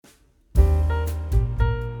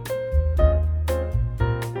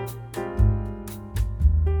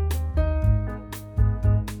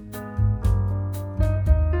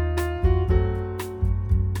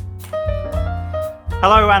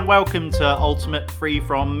Hello and welcome to Ultimate Free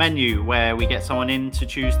From Menu, where we get someone in to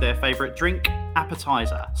choose their favourite drink,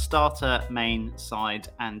 appetizer, starter, main, side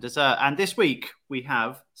and dessert. And this week we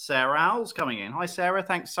have Sarah Owls coming in. Hi Sarah,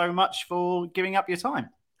 thanks so much for giving up your time.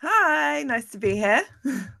 Hi, nice to be here.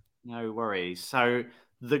 No worries. So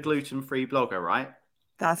the gluten-free blogger, right?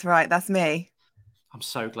 That's right, that's me. I'm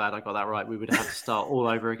so glad I got that right. We would have had to start all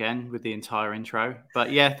over again with the entire intro.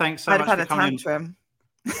 But yeah, thanks so I'd have much had for a coming in. tantrum.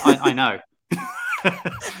 I know.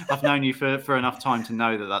 I've known you for enough time to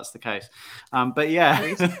know that that's the case. But yeah,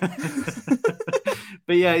 Rude.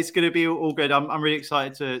 but yeah, it's going to be all good. I'm really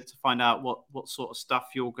excited to find out what sort of stuff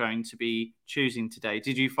you're going to be choosing today.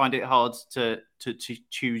 Did you find it hard to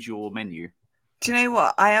choose your menu? Do you know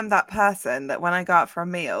what? I am that person that when I go out for a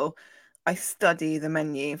meal, I study the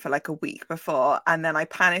menu for like a week before and then I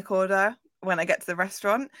panic order when I get to the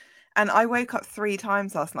restaurant. And I woke up 3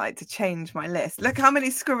 times last night to change my list. Look how many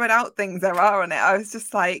scribbled out things there are on it. I was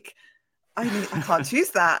just like, I can't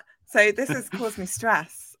choose that. So this has caused me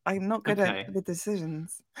stress. I'm not good at Okay. the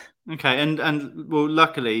decisions. Okay, and well,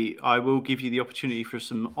 luckily, I will give you the opportunity for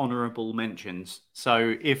some honourable mentions.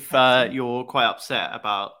 So, if Excellent. you're quite upset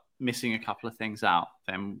about missing a couple of things out,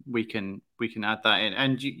 then we can add that in.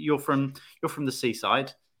 And you're from the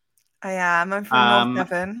seaside. I am. I'm from North Um,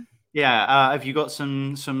 Devon. yeah. Have you got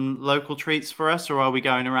some local treats for us, or are we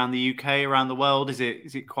going around the UK, around the world? Is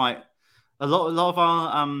it quite a lot of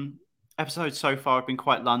our episodes so far have been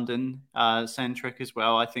quite London centric as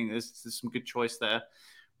well. I think there's some good choice there.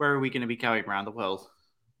 Where are we going to be going around the world?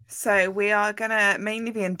 So we are gonna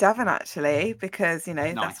mainly be in Devon actually, because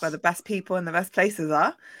that's where the Nice. best people and the best places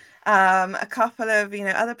are. A couple of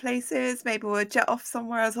other places. Maybe we'll jet off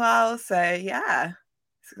somewhere as well. So yeah,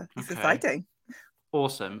 it's Okay. exciting.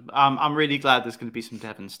 Awesome. I'm really glad there's going to be some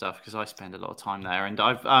Devon stuff because I spend a lot of time there, and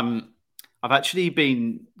I've actually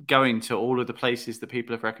been going to all of the places that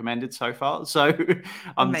people have recommended so far, so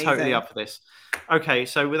I'm totally Amazing. up for this. Okay,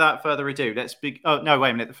 so without further ado, let's be. Oh no,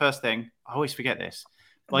 wait a minute. The first thing I always forget this.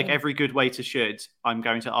 Like Oh. every good waiter should, I'm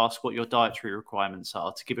going to ask what your dietary requirements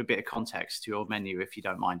are to give a bit of context to your menu, if you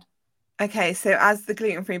don't mind. Okay, so as the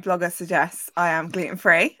gluten-free blogger suggests, I am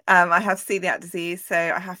gluten-free. I have celiac disease, so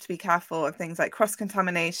I have to be careful of things like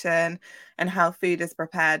cross-contamination and how food is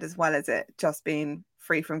prepared, as well as it just being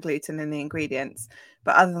free from gluten in the ingredients.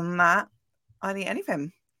 But other than that, I'll eat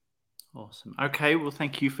anything. Awesome. Okay, well,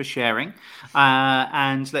 thank you for sharing.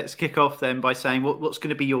 And let's kick off then by saying what's going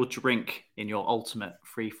to be your drink in your ultimate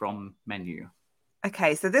free from menu?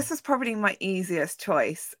 Okay, so this is probably my easiest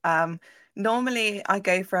choice. Normally I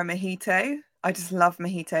go for a mojito. I just love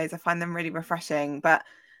mojitos. I find them really refreshing. But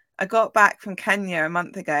I got back from Kenya a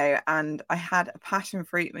month ago and I had a passion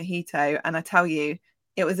fruit mojito. And I tell you,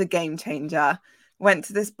 it was a game changer. Went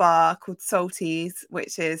to this bar called Salty's,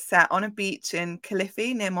 which is set on a beach in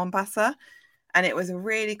Kilifi near Mombasa. And it was a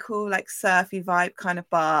really cool, like surfy vibe kind of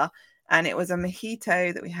bar. And it was a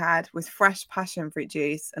mojito that we had with fresh passion fruit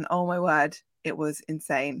juice. And oh my word, it was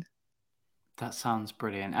insane. That sounds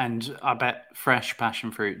brilliant. And I bet fresh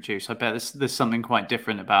passion fruit juice. I bet there's something quite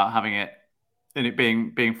different about having it and it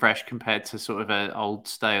being fresh compared to sort of an old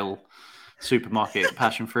stale supermarket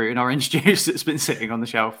passion fruit and orange juice that's been sitting on the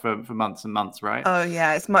shelf for months and months, right? Oh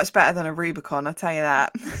yeah, it's much better than a Rubicon, I'll tell you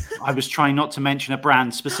that. I was trying not to mention a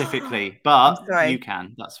brand specifically, I'm but you sorry.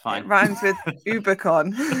 can. That's It fine. rhymes with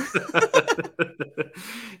Ubicon.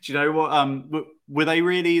 Do you know what? Were they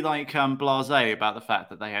really like blasé about the fact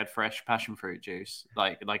that they had fresh passion fruit juice?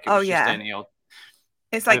 Like it Oh was just yeah. any old.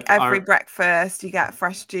 It's like I've, every I breakfast you get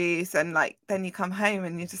fresh juice and like then you come home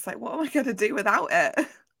and you're just like, what am I gonna do without it?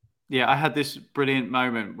 Yeah, I had this brilliant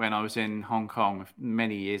moment when I was in Hong Kong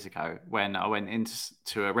many years ago when I went into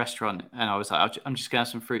to a restaurant and I was like, I'm just going to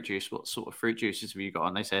have some fruit juice. What sort of fruit juices have you got?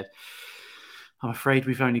 And they said, I'm afraid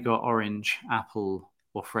we've only got orange, apple,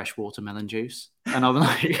 or fresh watermelon juice. And I'm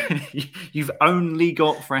like, you've only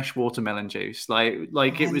got fresh watermelon juice. Oh,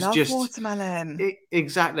 Like I it was love just watermelon.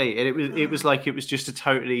 exactly. And it was like it was just a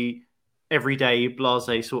totally everyday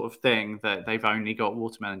blase sort of thing that they've only got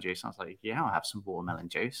watermelon juice. I was like, yeah, I'll have some watermelon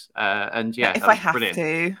juice. And yeah, If that I was have brilliant.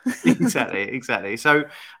 to. Exactly, exactly. So,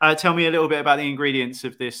 tell me a little bit about the ingredients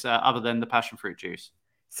of this, other than the passion fruit juice.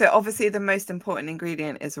 So obviously the most important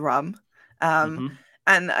ingredient is rum. Um, Hmm.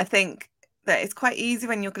 and I think that it's quite easy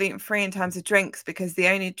when you're gluten free in terms of drinks because the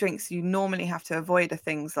only drinks you normally have to avoid are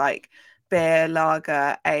things like beer,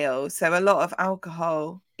 lager, ale. So a lot of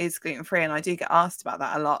alcohol is gluten free, and I do get asked about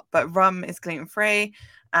that a lot. But rum is gluten free,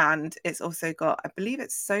 and it's also got, I believe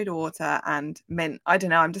it's soda water and mint. I don't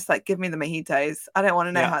know. I'm just like, give me the mojitos. I don't want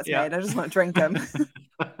to know Yeah, how it's yeah. made. I just want to drink them.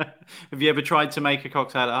 Have you ever tried to make a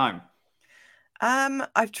cocktail at home?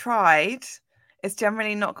 I've tried. it's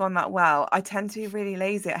generally not gone that well. I tend to be really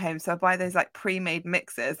lazy at home, so I buy those like pre-made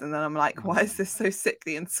mixes, and then I'm like, why is this so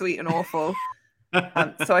sickly and sweet and awful?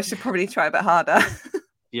 So I should probably try a bit harder.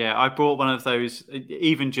 Yeah, I bought one of those,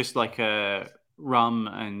 even just like a rum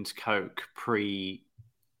and Coke pre-mixed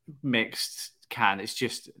can. It's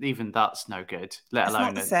just, even that's no good, let It's not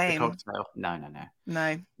alone the the same. cocktail. No, no, no,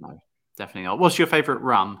 No. no, definitely not. What's your favorite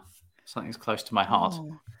rum? Something's close to my heart.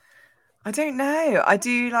 Oh, I don't know. I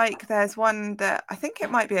do like, there's one that I think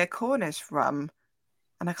it might be a Cornish rum,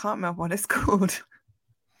 and I can't remember what it's called.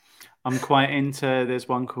 I'm quite into. There's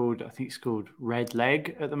one called, I think it's called Red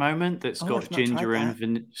Leg at the moment. That's Oh, got I've not tried that.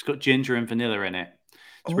 it's got ginger and vanilla in it.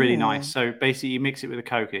 It's really nice. Oh, So basically, you mix it with a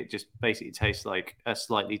Coke, it just basically tastes like a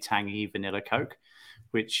slightly tangy vanilla Coke.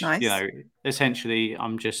 Which, nice. essentially,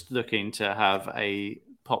 I'm just looking to have a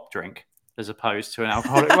pop drink as opposed to an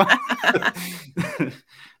alcoholic one.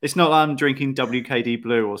 It's not like I'm drinking WKD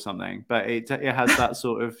Blue or something, but it has that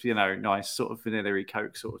sort of, nice sort of vanilla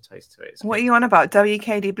Coke sort of taste to it. It's What are good. you on about?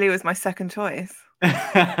 WKD Blue was my second choice.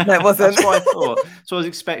 No, it wasn't. That's what I thought. So I was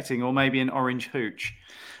expecting, or maybe an orange hooch.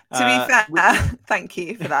 To be fair, Which, thank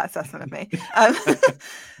you for that assessment of me.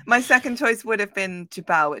 My second choice would have been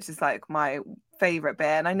Jabal, which is like my favorite beer.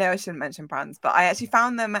 And I know I shouldn't mention brands, but I actually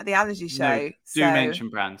found them at the allergy no, show. do So mention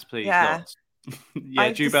brands, please, yeah, lots. Yeah,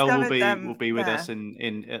 I've Jubel will discovered be them will be with us there.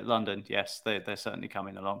 in London. Yes, they're certainly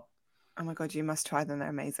coming along. Oh my God, you must try them. They're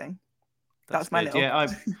amazing. That's That's my good. little. Yeah,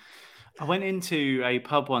 I went into a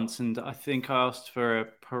pub once and I think I asked for a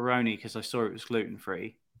Peroni because I saw it was gluten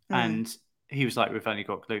free, Mm, and he was like, "We've only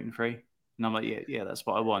got gluten free," and I'm like, "Yeah, yeah, that's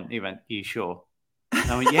what I want." He went, "Are you sure?"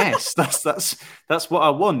 And I went, "Yes, that's what I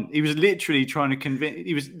want." He was literally trying to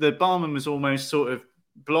convince. The barman was almost sort of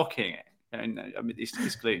blocking it. And I mean,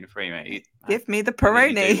 it's gluten free, mate. Give me the I think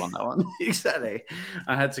you do Peroni. want that one. Exactly.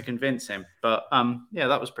 I had to convince him, but yeah,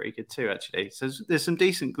 that was pretty good too, actually. So there's some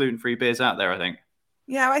decent gluten free beers out there, I think.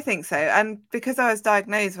 Yeah, I think so. And because I was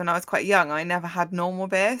diagnosed when I was quite young, I never had normal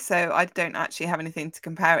beer. So I don't actually have anything to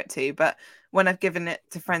compare it to. But when I've given it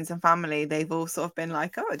to friends and family, they've all sort of been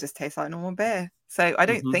like, oh, it just tastes like normal beer. So I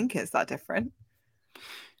don't Hmm. think it's that different.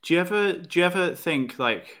 Do you ever think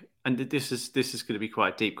like, and this is going to be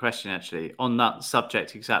quite a deep question actually on that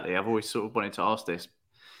subject exactly. I've always sort of wanted to ask this.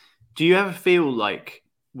 Do you ever feel like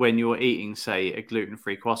when you're eating, say, a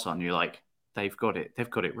gluten-free croissant, you're like, they've got it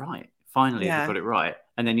right. Finally, they've Yeah. got it right.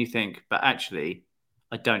 And then you think, but actually,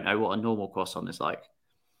 I don't know what a normal croissant is like.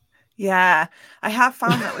 Yeah. I have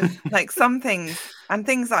found that with like some things and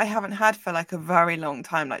things that I haven't had for like a very long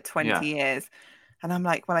time, like Yeah. 20 years. And I'm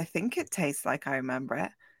like, well, I think it tastes like I remember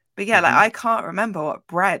it. But yeah, like I Hmm. can't remember what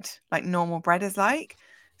bread, like normal bread is like.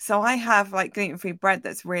 So I have like gluten-free bread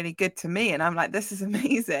that's really good to me. And I'm like, this is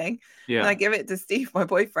amazing. And I Yeah. give it to Steve, my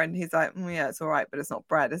boyfriend. He's like, yeah, it's all right, but it's not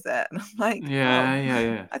bread, is it? And I'm like, oh, Yeah. Yeah.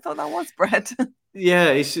 Yeah. I thought that was bread. Yeah,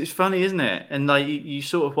 it's funny, isn't it? And like you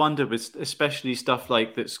sort of wonder with especially stuff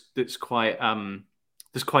like that's quite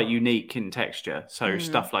unique in texture. So Mm.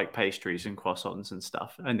 stuff like pastries and croissants and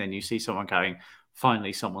stuff. And then you see someone going,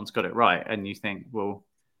 finally someone's got it right. And you think, well,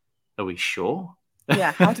 are we sure?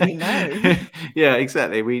 Yeah, how do we know? Yeah,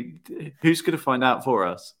 exactly. Who's going to find out for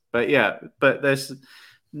us? But yeah, but there's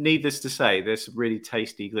needless to say, there's some really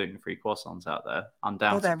tasty gluten-free croissants out there,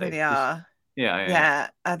 Oh, there undoubtedly. really are. Yeah, yeah,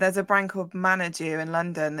 Yeah, there's a brand called Managew in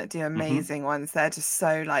London that do yeah. Hmm. amazing ones. They're just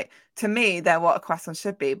so like, to me, they're what a croissant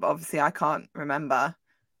should be, but obviously I can't remember.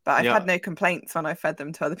 But I've had Yeah. no complaints when I fed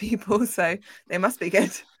them to other people, so they must be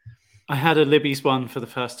good. I had a Libby's one for the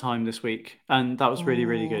first time this week, and that was really,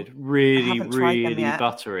 really Oh, good. I Really, haven't tried them really yet.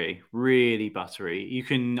 buttery. Really buttery.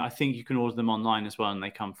 I think you can order them online as well, and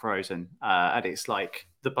they come frozen. And it's like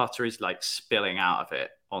the butter is like spilling out of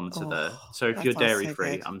it onto the. Oh, So if that you're sounds dairy so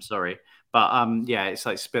free, good. I'm sorry, but yeah, it's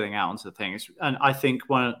like spilling out onto the thing. And I think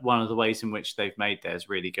one of the ways in which they've made theirs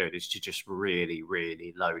really good is to just really,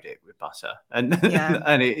 really load it with butter, and Yeah.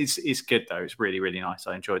 and it's good though. It's really, really nice.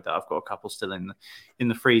 I enjoyed that. I've got a couple still in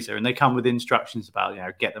the freezer, and they come with instructions about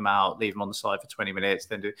get them out, leave them on the side for 20 minutes,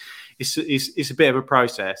 then do. It's a bit of a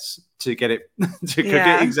process to get it to cook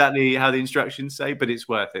it Yeah. exactly how the instructions say, but it's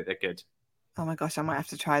worth it. They're good. Oh my gosh, I might have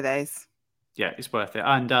to try those. Yeah, it's worth it,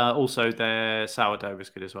 and also their sourdough is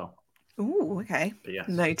good as well. Oh, okay. But yes,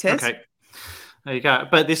 Noted. okay, there you go.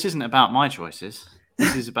 But this isn't about my choices.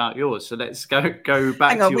 This is about yours. So let's go Hang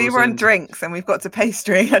back to on, we yours. were on And drinks and we've got to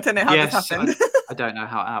pastry. I don't know how this yes, happened. I don't know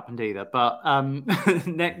how it happened either. But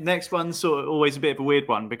next one's sort of always a bit of a weird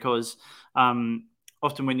one because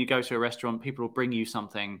often when you go to a restaurant, people will bring you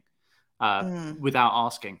something Mm. without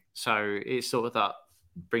asking. So it's sort of that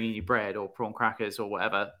bringing you bread or prawn crackers or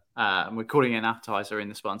whatever. And we're calling it an appetizer in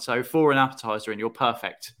this one. So for an appetizer in your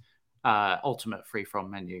perfect ultimate free from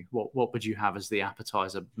menu? What would you have as the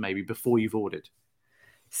appetizer, maybe before you've ordered?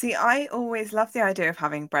 See, I always love the idea of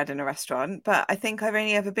having bread in a restaurant, but I think I've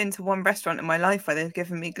only ever been to one restaurant in my life where they've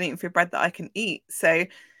given me gluten-free bread that I can eat. So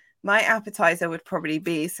my appetizer would probably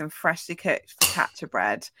be some freshly cooked focaccia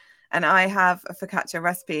bread. And I have a focaccia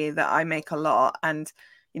recipe that I make a lot. And,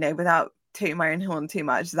 without tooting my own horn too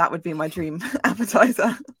much, that would be my dream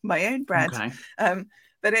appetizer, my own bread. Okay.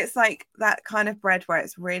 But it's like that kind of bread where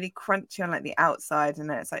it's really crunchy on like the outside and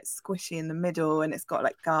then it's like squishy in the middle and it's got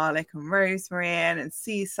like garlic and rosemary in and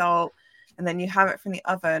sea salt. And then you have it from the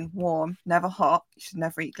oven warm, never hot. You should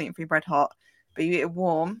never eat gluten-free bread hot, but you eat it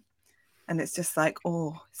warm and it's just like,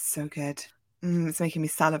 oh, so good. It's making me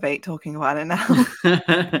salivate talking about it now.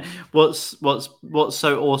 What's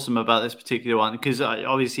so awesome about this particular one? Because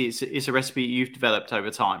obviously it's a recipe you've developed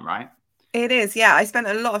over time, right? It is, yeah. I spent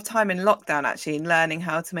a lot of time in lockdown actually learning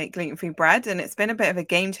how to make gluten-free bread, and it's been a bit of a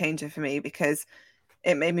game changer for me because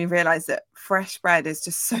it made me realize that fresh bread is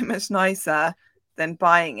just so much nicer than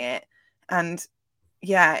buying it. And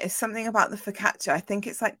yeah, it's something about the focaccia. I think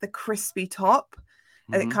it's like the crispy top.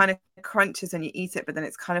 And it Mm-hmm. kind of crunches when you eat it, but then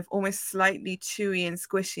it's kind of almost slightly chewy and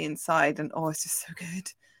squishy inside. And oh, it's just so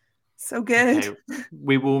good. So good. Okay,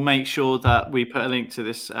 we will make sure that we put a link to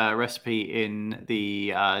this recipe in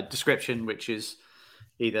the description, which is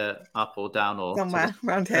either up or down or to the Somewhere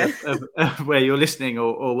around here. of where you're listening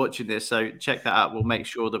or watching this. So check that out. We'll make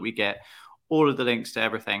sure that we get all of the links to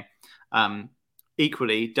everything.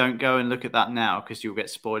 Equally, don't go and look at that now because you'll get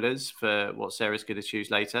spoilers for what Sarah's going to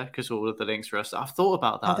choose later because all of the links are us. I've thought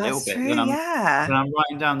about Oh, that a little that's bit true. Yeah. when I'm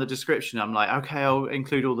writing down the description. I'm like, okay, I'll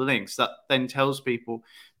include all the links. That then tells people,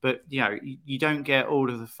 but you don't get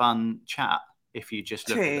all of the fun chat if you just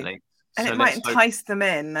look at the True. links. And So it might let's hope entice them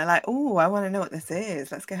in. They're like, oh, I want to know what this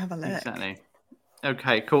is. Let's go have a look. exactly.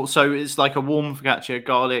 Okay, cool. So it's like a warm focaccia,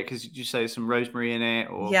 garlic. Because you say there's some rosemary in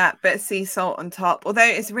it, or Yeah, bit of sea salt on top. Although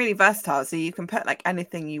it's really versatile, so you can put like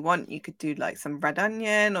anything you want. You could do like some red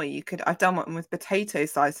onion, or I've done one with potato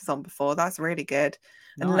slices on before. That's really good.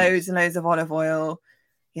 nice. And loads of olive oil.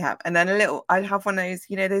 Yeah. And then I'd have one of those,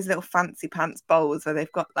 those little fancy pants bowls where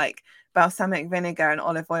they've got like balsamic vinegar and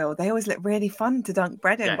olive oil. They always look really fun to dunk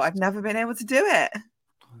bread in, but Yes, I've never been able to do it.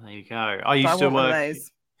 there you go. I But I used to want one of work.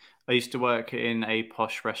 those. I used to work in a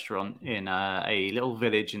posh restaurant in a little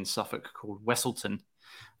village in Suffolk called Westleton,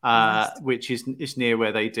 Nice. which is near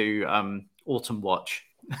where they do Autumn Watch.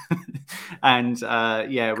 And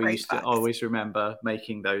yeah, we Great used to facts. always remember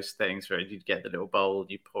making those things where you'd get the little bowl,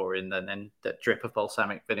 you pour in, and then that drip of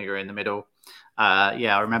balsamic vinegar in the middle.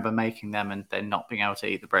 Yeah, I remember making them and then not being able to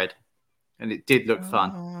eat the bread, and it did look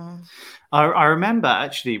fun. Oh. I remember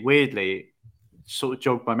actually, weirdly, sort of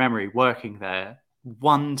jogged my memory, working there.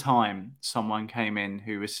 One time, someone came in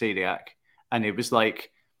who was celiac, and it was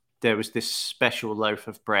like there was this special loaf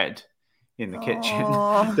of bread in the kitchen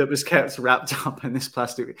Oh. that was kept wrapped up in this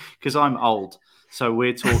plastic. Because I'm old, so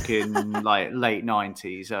we're talking like late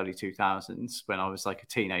 '90s, early 2000s, when I was like a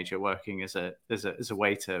teenager working as a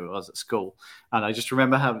waiter. I was at school, and I just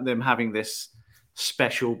remember them having this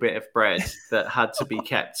special bit of bread that had to be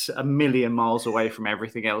kept a million miles away from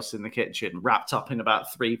everything else in the kitchen, wrapped up in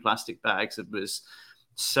about 3 plastic bags. It was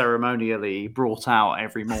ceremonially brought out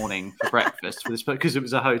every morning for breakfast for this because it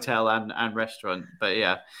was a hotel and restaurant. But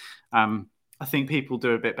yeah, I think people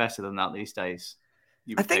do a bit better than that these days.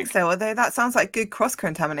 You I would think think. so, although that sounds like good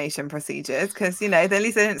cross-contamination procedures because, at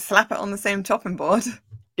least they didn't slap it on the same chopping board.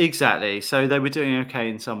 Exactly. So they were doing okay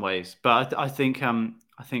in some ways, but I think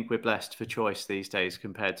we're blessed for choice these days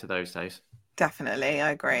compared to those days. Definitely,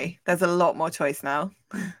 I agree. There's a lot more choice now.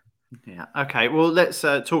 Yeah. Okay. Well, let's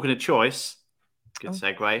talking of choice. Good Oh,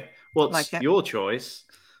 segue. like What's it. your choice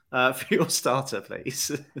for your starter,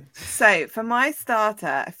 please? So, for my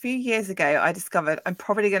starter, a few years ago, I discovered, I'm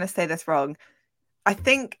probably going to say this wrong. I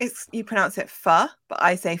think you pronounce it pho, but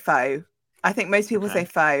I say pho. I think most people say Okay.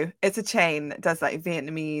 pho. It's a chain that does like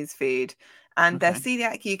Vietnamese food, and they're Okay.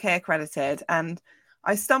 celiac UK accredited. And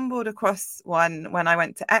I stumbled across one when I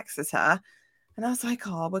went to Exeter, and I was like,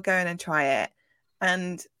 oh, we'll go in and try it.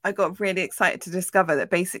 And I got really excited to discover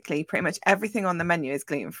that basically pretty much everything on the menu is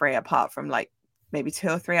gluten free apart from like maybe 2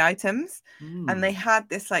 or 3 items. And they Mm, had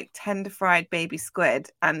this like tender fried baby squid,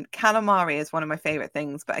 and calamari is one of my favorite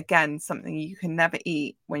things, but again, something you can never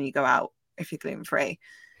eat when you go out if you're gluten free.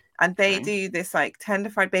 And they okay. do this like tender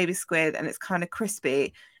fried baby squid, and it's kind of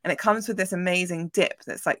crispy, and it comes with this amazing dip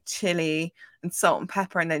that's like chili and salt and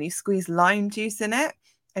pepper, and then you squeeze lime juice in it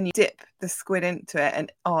and you dip the squid into it,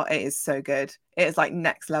 and oh, it is so good. It is like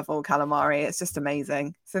next level calamari. It's just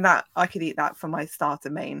amazing. So that I could eat that for my starter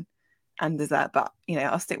main and dessert, but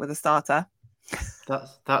I'll stick with the starter.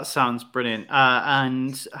 That sounds brilliant.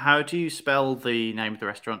 And how do you spell the name of the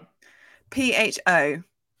restaurant? PHO.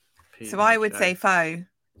 So I would PHO. say pho,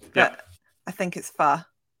 but Yep. I think it's pho,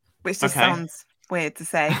 which just Okay. sounds weird to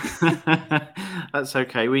say. That's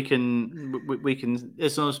okay. We can,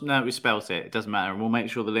 as long as no we spelt it, it doesn't matter, and we'll make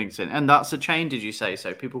sure the links in. And that's a chain, did you say?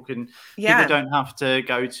 So people Yeah. don't have to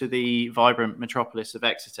go to the vibrant metropolis of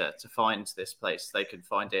Exeter to find this place. They can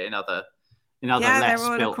find it in other Yeah, they're less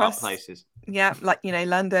all built up across, places. yeah, like,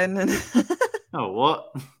 London and Oh,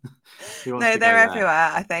 what? Who wants no, to they're go there?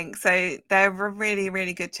 everywhere, I think. So they're a really,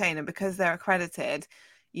 really good chain. And because they're accredited,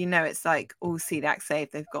 it's like all celiac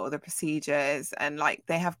safe. They've got all the procedures and like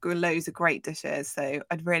they have loads of great dishes. So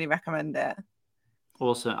I'd really recommend it.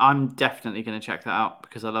 Awesome. I'm definitely going to check that out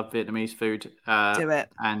because I love Vietnamese food. Do it.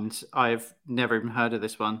 And I've never even heard of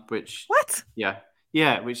this one, which, What? yeah,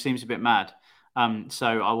 yeah, which seems a bit mad. So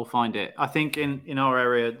I will find it. I think in our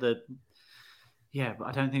area, yeah, but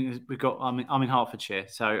I don't think we've got. I'm in Hertfordshire,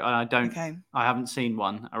 so Okay. I haven't seen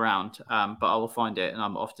one around. But I will find it, and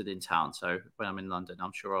I'm often in town, so when I'm in London,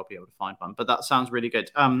 I'm sure I'll be able to find one. But that sounds really good.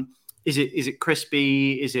 Is it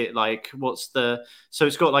crispy? Is it like what's the? So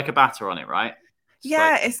it's got like a batter on it, right? It's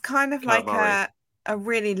Yeah, like it's kind of like calamari. a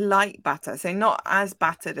really light batter. So not as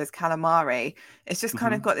battered as calamari. It's just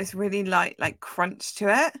kind of Hmm. got this really light like crunch to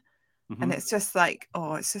it. And Hmm. it's just like,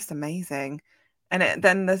 oh, it's just amazing. And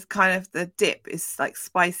then there's kind of the dip is like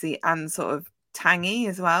spicy and sort of tangy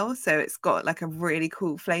as well. So it's got like a really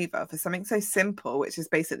cool flavor for something so simple, which is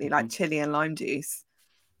basically like Hmm. chili and lime juice.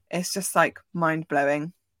 It's just like mind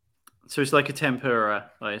blowing. So it's like a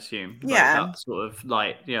tempura, I assume, like Yeah. that sort of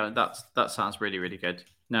light. That sounds really really good.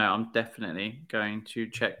 No, I'm definitely going to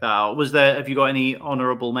check that out. Have you got any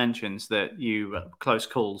honourable mentions that you close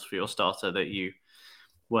calls for your starter that you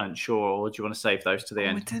weren't sure, or do you want to save those to the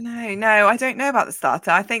Oh, I end? don't know. No, I don't know about the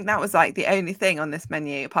starter. I think that was like the only thing on this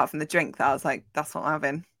menu apart from the drink that I was like, that's what I'm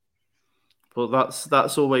having. Well,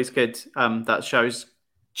 that's always good. That shows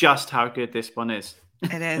just how good this one is.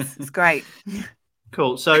 It is. It's great.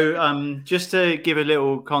 Cool. So, just to give a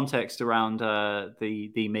little context around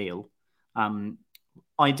the meal, um,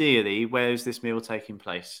 ideally, where is this meal taking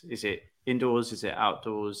place? Is it indoors? Is it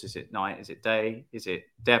outdoors? Is it night? Is it day? Is it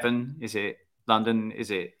Devon? Is it London?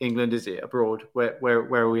 Is it England? Is it abroad? Where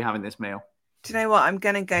are we having this meal? Do you know what? I'm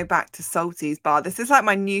gonna go back to Salty's bar. This is like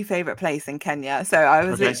my new favorite place in Kenya. So I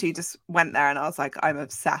was Okay. literally just went there and I was like, I'm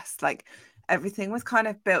obsessed. Like everything was kind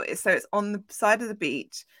of built. So it's on the side of the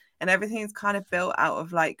beach and everything's kind of built out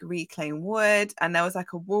of like reclaimed wood. And there was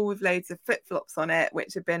like a wall with loads of flip-flops on it,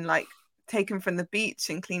 which had been like taken from the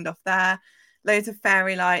beach and cleaned off there. Loads of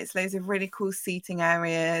fairy lights, loads of really cool seating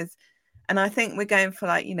areas. And I think we're going for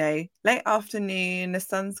like, late afternoon, the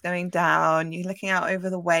sun's going down, you're looking out over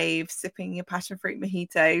the waves, sipping your passion fruit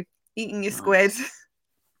mojito, eating your squid. Nice.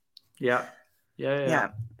 Yeah. Yeah. Yeah. Yeah,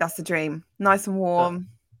 that's the dream. Nice and That, warm.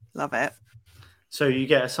 Love it. so you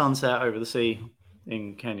get a sunset over the sea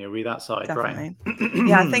in Kenya. We that side, right? Definitely.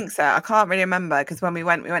 Yeah, I think so. I can't really remember because when we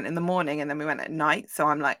went in the morning and then we went at night. So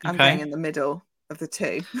I'm like, I'm going Okay. in the middle of the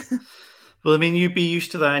two. Well, I mean, you'd be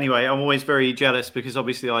used to that anyway. I'm always very jealous because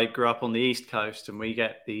obviously I grew up on the East Coast and we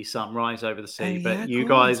get the sunrise over the Oh, sea. But yeah, you God.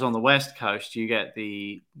 guys on the West Coast, you get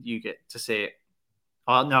to see it.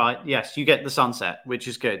 Oh no, yes, you get the sunset, which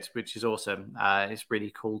is good, which is awesome. It's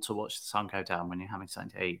really cool to watch the sun go down when you're having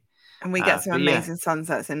something to eat. And we get some But yeah, amazing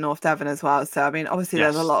sunsets in North Devon as well. So, I mean, obviously,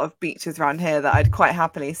 there's a yes, lot of beaches around here that I'd quite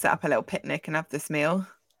happily set up a little picnic and have this meal.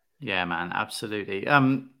 yeah, man, absolutely.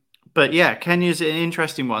 But yeah, Kenya's an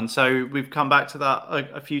interesting one. So we've come back to that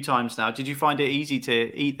a few times now. Did you find it easy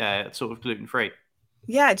to eat there, sort of gluten free?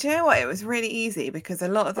 Yeah, do you know what? It was really easy because a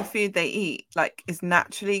lot of the food they eat like is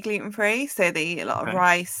naturally gluten free. So they eat a lot of Okay,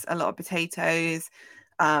 rice, a lot of potatoes.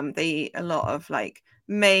 They eat a lot of like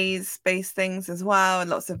maize-based things as well, and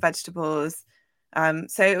lots of vegetables.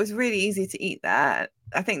 So it was really easy to eat there.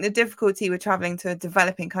 I think the difficulty with traveling to a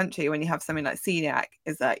developing country when you have something like celiac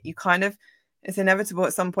is that it's inevitable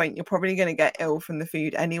at some point you're probably going to get ill from the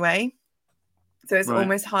food anyway. So it's right.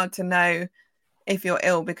 almost hard to know if you're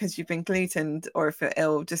ill because you've been glutened or if you're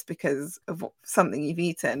ill just because of something you've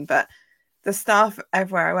eaten. But the staff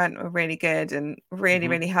everywhere I went were really good and really, Hmm.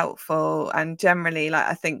 really helpful. And generally, like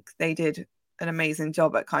I think they did an amazing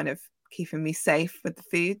job at kind of keeping me safe with the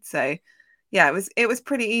food. So yeah, it was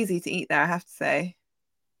pretty easy to eat there, I have to say.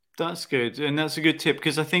 That's good, and that's a good tip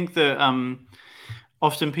because I think that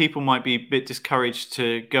often people might be a bit discouraged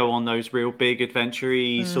to go on those real big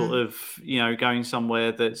adventure sort Mm, of, going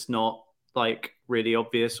somewhere that's not like really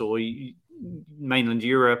obvious or mainland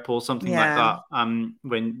Europe or something like yeah. that.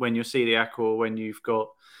 When you're celiac or when you've got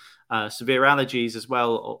severe allergies as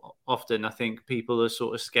well. Often, I think people are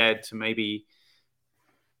sort of scared to maybe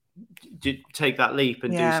take that leap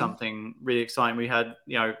and do Yeah, something really exciting. We had,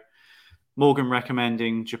 Morgan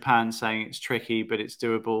recommending Japan, saying it's tricky, but it's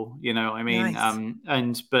doable. You know what I mean? nice.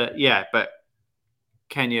 But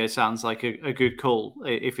Kenya sounds like a good call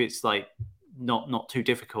if it's like not too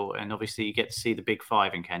difficult, and obviously you get to see the big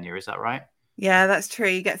five in Kenya. Is that right? Yeah, that's true.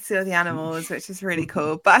 You get to see all the animals, which is really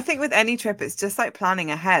cool. But I think with any trip, it's just like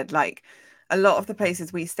planning ahead. Like a lot of the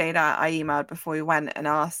places we stayed at, I emailed before we went and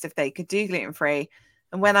asked if they could do gluten free.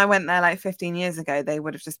 And when I went there like 15 years ago, they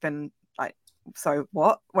would have just been like, so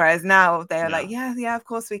what? Whereas now they are like, Yeah. yeah, yeah, of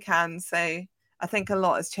course we can. So I think a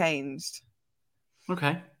lot has changed.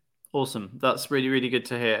 Okay. Awesome. That's really, really good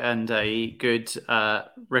to hear, and a good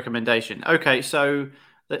recommendation. Okay, so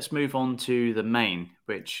let's move on to the main,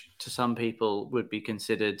 which to some people would be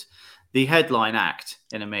considered the headline act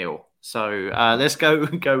in a meal. So let's go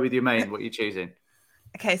with your main. What you're choosing?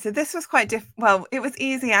 Okay, so this was quite well, it was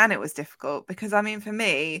easy and it was difficult because I mean, for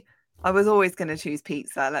me, I was always going to choose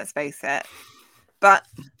pizza, let's face it. But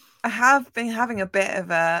I have been having a bit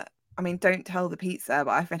of a, I mean, don't tell the pizza,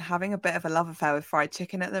 but I've been having a bit of a love affair with fried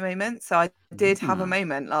chicken at the moment. So I did have a Mm.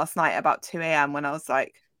 moment last night about 2 a.m. when I was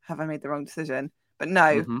like, have I made the wrong decision? But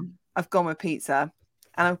no, Hmm. I've gone with pizza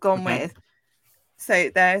and I've gone Okay. with, so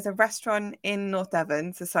there's a restaurant in North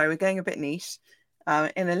Devon. So sorry, we're going a bit niche.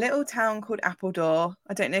 In a little town called Appledore.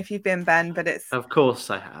 I don't know if you've been, Ben, but it's, Of course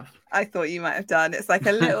I have. I thought you might have done. It's like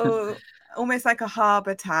a little, almost like a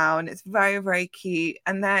harbour town. It's very, very cute.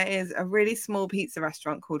 And there is a really small pizza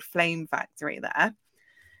restaurant called Flame Factory there.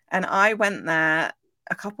 And I went there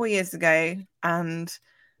a couple of years ago and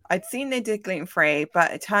I'd seen they did gluten free,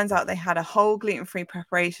 but it turns out they had a whole gluten free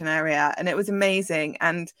preparation area and it was amazing.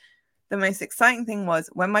 And the most exciting thing was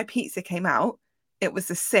when my pizza came out, it was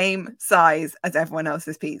the same size as everyone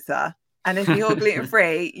else's pizza. And if you're gluten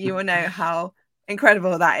free, you will know how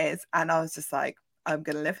incredible that is. And I was just like, I'm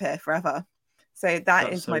going to live here forever. So that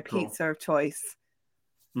That's is so my cool. pizza of choice.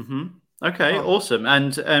 Hmm. Okay, Oh, awesome.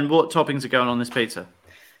 And what toppings are going on this pizza?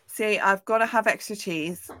 see, I've got to have extra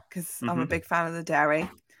cheese because I'm a Hmm. big fan of the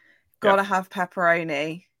dairy. Got to Yep. have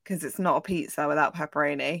pepperoni because it's not a pizza without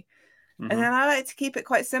pepperoni. And then Hmm. I like to keep it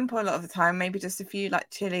quite simple a lot of the time, maybe just a few like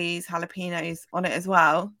chilies, jalapenos on it as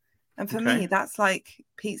well. And for Okay. me, that's like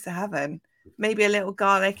pizza heaven. Maybe a little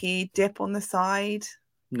garlicky dip on the side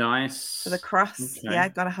for the Nice. crust. Okay. Yeah,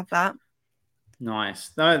 gotta have that.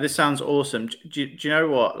 Nice. No, this sounds awesome. Do you know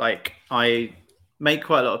what? Like, I make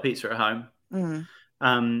quite a lot of pizza at home. Mm,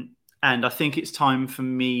 Um, and I think it's time for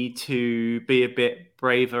me to be a bit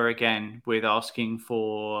braver again with asking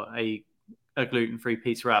for a gluten-free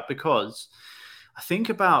pizza wrap, because I think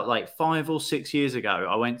about like 5 or 6 years ago,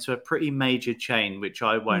 I went to a pretty major chain, which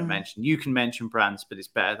I won't mm. mention. You can mention brands, but it's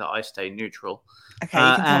better that I stay neutral. Okay,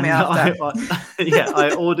 you can tell me And after. yeah,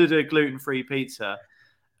 I ordered a gluten-free pizza,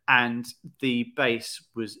 and the base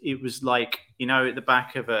was, it was like, at the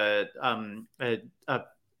back of a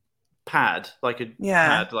pad, like a Yeah.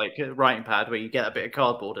 pad, like a writing pad, where you get a bit of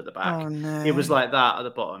cardboard at the back. Oh It was no. like that at the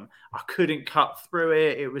bottom. I couldn't cut through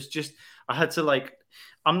it. It was just, I had to like,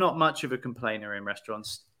 I'm not much of a complainer in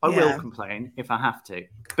restaurants. I will Yeah, complain if I have to,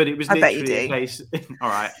 but it was I bet you literally a do. case. All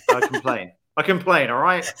right, I complain. I complain. All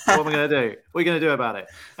right, what am I going to do? What are you going to do about it?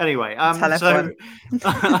 Anyway, Tell so everyone.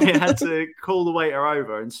 I had to call the waiter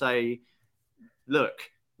over and say, "Look,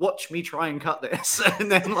 watch me try and cut this,"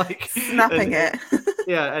 and then like, Snapping and it.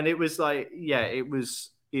 yeah, and it was like, yeah, it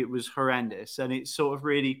was horrendous, and it sort of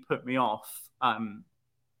really put me off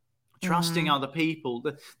trusting Mm, other people.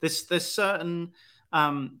 There's certain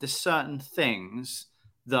things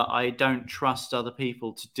that I don't trust other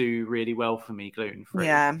people to do really well for me gluten free,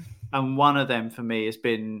 yeah. and one of them for me has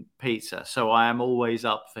been pizza. So I am always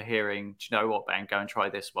up for hearing, do you know what, Ben, go and try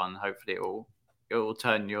this one. Hopefully it will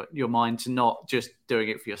turn your mind to not just doing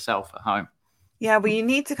it for yourself at home. Yeah, well, you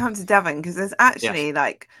need to come to Devon because there's Yes. actually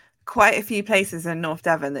like quite a few places in North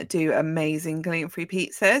Devon that do amazing gluten-free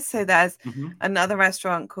pizzas. So there's Hmm. another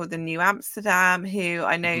restaurant called the New Amsterdam, who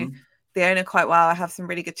I know Hmm. the owner quite well. I have some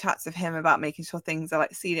really good chats with him about making sure things are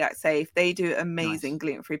like celiac safe. They do Nice. amazing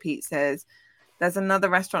gluten-free pizzas. There's another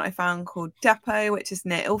restaurant I found called Depot, which is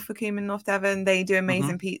near Ilfracombe in North Devon. They do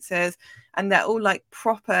amazing Hmm. pizzas, and they're all like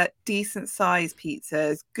proper, decent size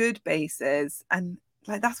pizzas, good bases, and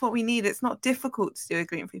like that's what we need. It's not difficult to do a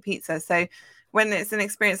gluten free pizza. So when it's an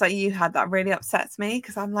experience like you had, that really upsets me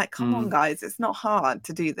because I'm like, come on, Mm. guys, it's not hard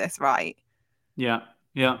to do this right. Yeah,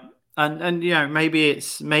 yeah, and maybe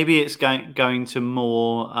it's going to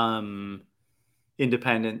more.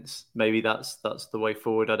 independence. Maybe that's the way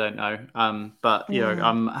forward. I don't know. But Mm.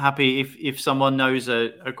 I'm happy if someone knows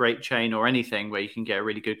a great chain or anything where you can get a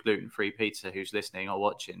really good gluten-free pizza, who's listening or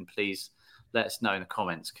watching, please let us know in the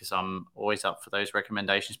comments, because I'm always up for those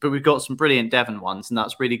recommendations. But we've got some brilliant Devon ones, and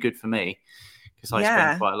that's really good for me because I spend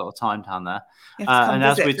Yeah. quite a lot of time down there. You have to come And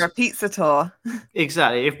as visit we for a pizza tour.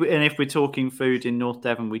 exactly, if we're talking food in North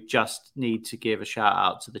Devon, we just need to give a shout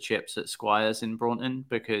out to the chips at Squires in Braunton,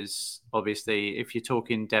 because obviously, if you're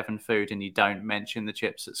talking Devon food and you don't mention the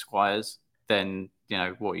chips at Squires, then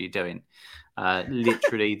what are you doing?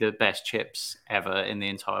 Literally the best chips ever in the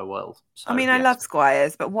entire world. I So mean, I yes, love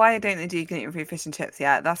Squires, but why don't they do gluten-free fish and chips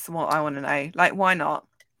yet? That's what I want to know. Like, why not?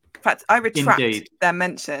 In fact, I retract indeed. their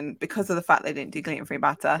mention because of the fact they didn't do gluten-free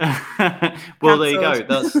batter. Well, there you Cancelled.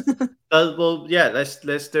 go. That's well, yeah.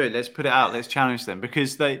 Let's do it. Let's put it out. Let's challenge them,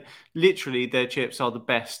 because they literally their chips are the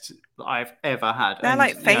best that I've ever had. They're And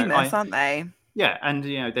like famous, aren't they? yeah, and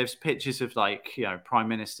there's pictures of like prime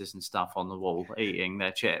ministers and stuff on the wall eating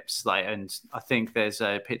their chips. Like, and I think there's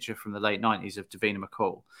a picture from the late '90s of Davina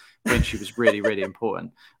McCall when she was really really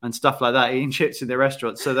important and stuff like that, eating chips in their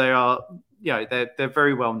restaurants. So they are, they're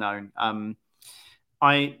very well known.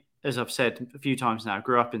 I, as I've said a few times now,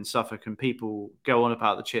 grew up in Suffolk, and people go on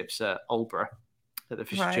about the chips at Aldborough, at the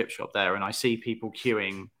fish and Right. chip shop there, and I see people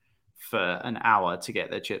queuing for an hour to get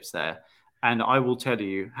their chips there. And I will tell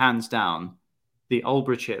you, hands down, the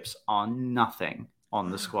Aldborough chips are nothing on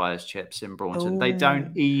the Squires chips in Braunton. They Oh,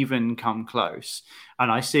 don't even come close.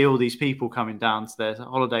 And I see all these people coming down to their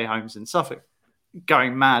holiday homes in Suffolk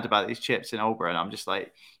going mad about these chips in Aldborough, and I'm just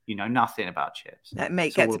like, you know nothing about chips. let mate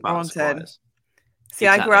It's get all to about the Braunton. Squires. See,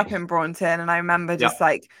 I grew Exactly. up in Braunton, and I remember Yeah. just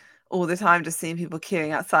like all the time just seeing people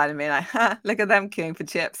queuing outside and being like, ha, look at them queuing for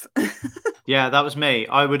chips. Yeah, that was me.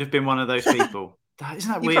 I would have been one of those people. Isn't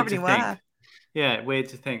that You weird to probably think? were. Yeah, weird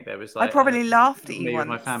to think there was I like probably laughed at you me with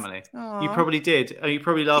my once. family. You Oh, probably did. You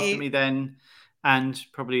probably laughed at cute. me then, and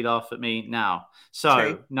probably laugh at me now. True.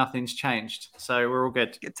 So nothing's changed. So we're all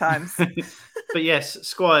good. Good times. But yes,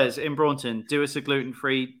 Squires in Braunton, do us a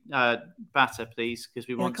gluten-free batter, please, because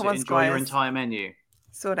we Yeah, want come to on, enjoy your Squires. entire menu.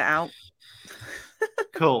 Sort it out.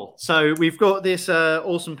 Cool. So we've got this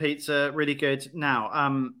awesome pizza, really good.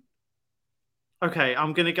 Now, okay,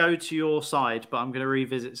 I'm going to go to your side, but I'm going to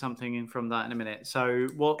revisit something from that in a minute. So,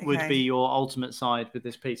 what would be Okay. your ultimate side with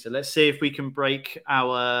this pizza? Let's see if we can break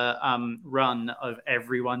our run of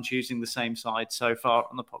everyone choosing the same side so far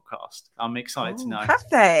on the podcast. I'm excited to Oh, know. have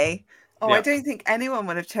they? Oh, I Yeah. don't think anyone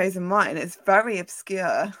would have chosen mine. It's very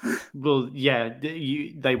obscure. Well, yeah,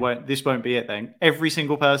 they won't. This won't be it then. Every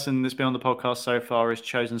single person that's been on the podcast so far has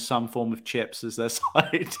chosen some form of chips as their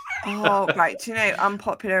side. Oh, right. Do you know,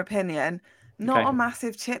 unpopular opinion? Not a Okay.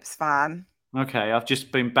 massive chips fan. Okay. I've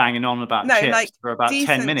just been banging on about No, chips like for about 10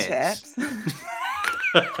 decent minutes. chips.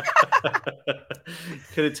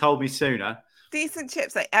 Could have told me sooner. Decent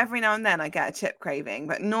chips. Like every now and then I get a chip craving,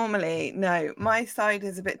 but normally, no. My side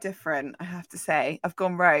is a bit different, I have to say. I've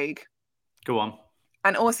gone rogue. Go on.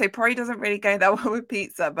 And also, probably doesn't really go that well with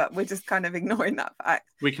pizza, but we're just kind of ignoring that fact.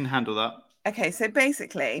 We can handle that. Okay, so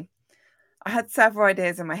basically, I had several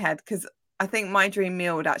ideas in my head because I think my dream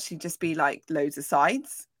meal would actually just be like loads of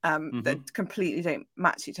sides Mm-hmm. that completely don't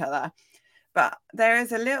match each other. But there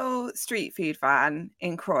is a little street food van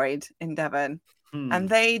in Croyd in Devon, and Hmm.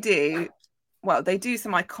 they do, well, they do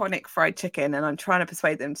some iconic fried chicken, and I'm trying to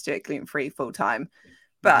persuade them to do it gluten free full time.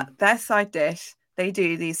 But Mm-hmm. their side dish, they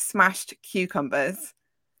do these smashed cucumbers.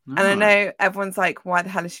 And I Ah. know everyone's like, why the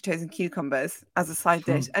hell has she chosen cucumbers as a side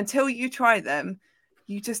Hmm. dish? Until you try them,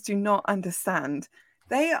 you just do not understand.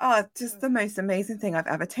 They are just the most amazing thing I've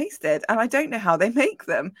ever tasted. And I don't know how they make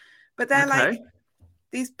them, but they're like Okay.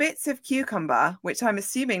 these bits of cucumber, which I'm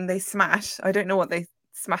assuming they smash. I don't know what they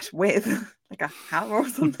smash with, like a hammer or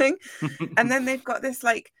something. And then they've got this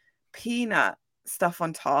like peanut stuff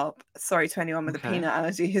on top. Sorry to anyone with a Okay. peanut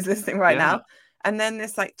allergy who's listening right Yeah. now. And then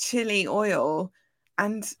this like chili oil.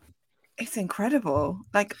 And it's incredible.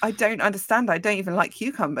 Like, I don't understand. I don't even like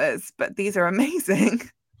cucumbers, but these are amazing.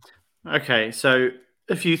 Okay. So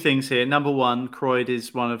a few things here. Number one, Croyd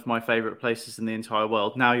is one of my favourite places in the entire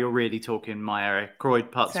world. Now you're really talking my area.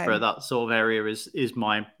 Croyd, Putsborough, Same. that sort of area is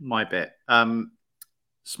my bit.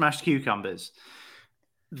 Smashed cucumbers.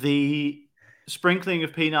 The sprinkling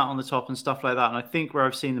of peanut on the top and stuff like that, and I think where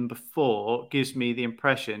I've seen them before gives me the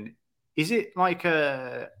impression. Is it like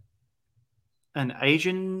an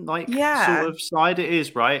Asian like sort Yeah. of side? It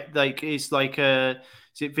is, right? Like it's like a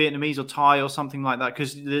is it Vietnamese or Thai or something like that?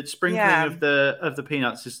 Because the sprinkling Yeah. of the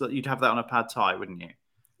peanuts is that you'd have that on a pad Thai, wouldn't you?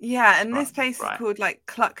 Yeah. And Right, this place is right. called like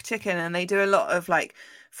Cluck Chicken, and they do a lot of like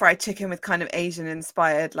fried chicken with kind of Asian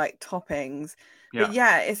inspired like toppings. But Yeah.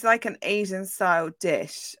 yeah, it's like an Asian style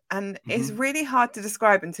dish. And it's Hmm. really hard to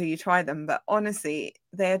describe until you try them. But honestly,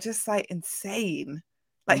 they are just like insane.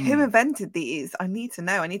 Like, who Mm. invented these? I need to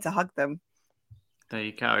know. I need to hug them. There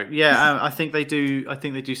you go. Yeah, I think they do. I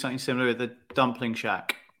think they do something similar with the Dumpling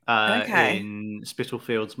Shack Okay. in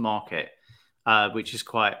Spitalfields Market, which is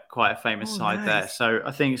quite a famous Oh, side there. nice. So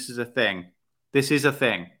I think this is a thing. This is a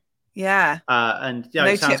thing, Yeah. and yeah,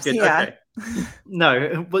 No it sounds chips good. here. Okay,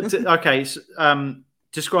 no, but okay. So,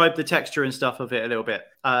 describe the texture and stuff of it a little bit.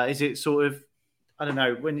 Is it sort of, I don't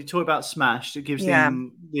know, when you talk about smashed, it gives Yeah.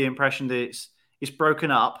 the impression that it's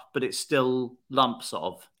broken up, but it's still lumps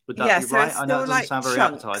of. Would that Yeah, be so right? it's I know still it doesn't like sound very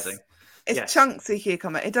appetizing. chunks. It's Yes. chunks of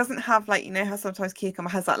cucumber. It doesn't have like, you know how sometimes cucumber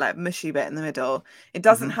has that like mushy bit in the middle. It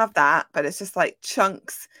doesn't Hmm. have that, but it's just like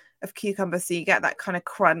chunks of cucumber. So you get that kind of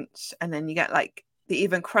crunch, and then you get like the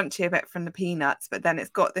even crunchier bit from the peanuts, but then it's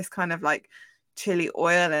got this kind of like chili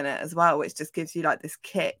oil in it as well, which just gives you like this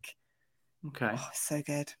kick. Okay. Oh, so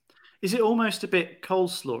good. Is it almost a bit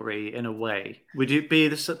coleslaw-y in a way? Would it be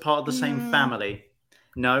part of the same Mm, family?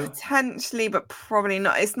 No? potentially, but probably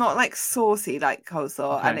not. It's not like saucy like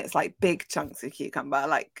coleslaw, and Okay. it's like big chunks of cucumber,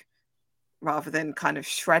 like rather than kind of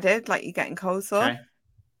shredded like you get in coleslaw. Okay.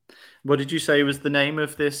 What did you say was the name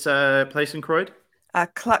of this place in Croyd?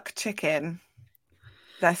 Cluck Chicken.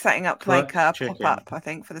 They're setting up like Cluck a pop Chicken. up, I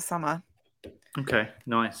think, for the summer. Okay,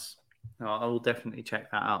 nice. I will definitely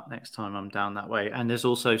check that out next time I'm down that way. And there's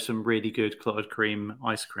also some really good clotted cream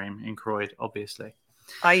ice cream in Croyd, obviously.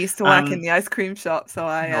 I used to work in Um, the ice cream shop, so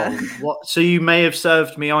oh, what? So you may have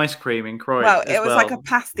served me ice cream in Croyd well, it as was like a well.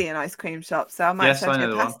 pasty and ice cream shop, so I might have Yes, I served you a know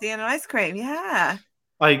the one. pasty and an ice cream. Yeah.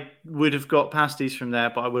 I would have got pasties from there,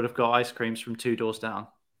 but I would have got ice creams from two doors down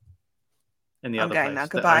in the I'm other going now. place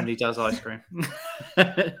that Goodbye. only does ice cream.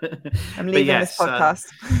 I'm But leaving this yes, podcast.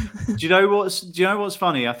 do you know what's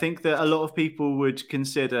funny? I think that a lot of people would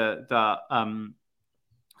consider that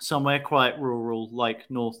somewhere quite rural like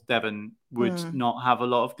North Devon would Mm, not have a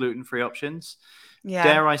lot of gluten-free options. yeah.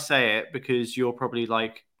 Dare I say it, because you're probably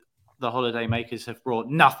like the holiday makers have brought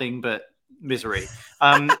nothing but misery.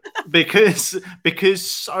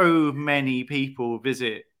 Because so many people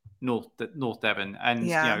visit North Devon, and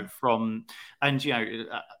Yeah.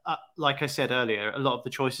 like I said earlier, a lot of the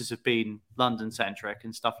choices have been London centric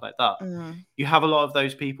and stuff like that. Mm, You have a lot of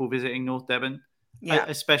those people visiting North Devon, yeah.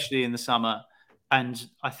 especially in the summer, and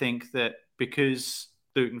I think that because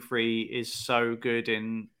gluten free is so good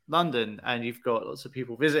in London, and you've got lots of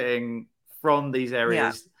people visiting from these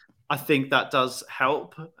Yeah. areas, I think that does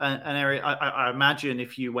help an area. I imagine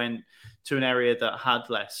if you went to an area that had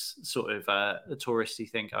less sort of a touristy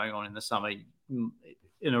thing going on in the summer,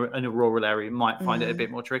 in a rural area, you might find it a Mm.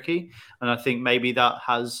 bit more tricky. And I think maybe that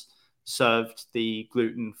has served the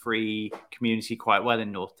gluten free community quite well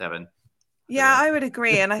in North Devon. I don't Yeah, know. I would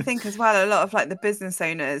agree. And I think as well, a lot of like the business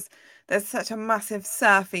owners, there's such a massive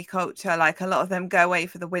surfy culture. Like a lot of them go away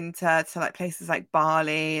for the winter to like places like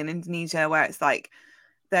Bali and Indonesia, where it's like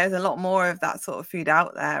there's a lot more of that sort of food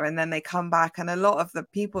out there. And then they come back, and a lot of the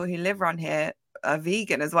people who live around here are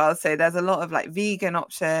vegan as well. So there's a lot of like vegan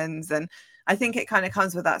options. And I think it kind of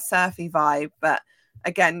comes with that surfy vibe. But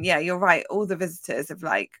again, yeah, you're right. All the visitors have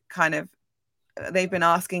like kind of they've been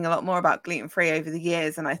asking a lot more about gluten free over the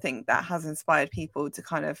years, and I think that has inspired people to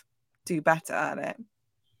kind of do better at it.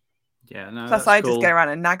 Yeah, no, Plus, that's I just go cool. around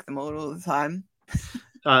and nag them all the time.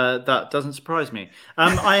 That doesn't surprise me.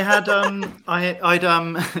 I had I'd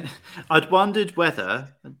I'd wondered whether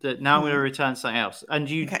that now I'm going to Mm, return to something else, and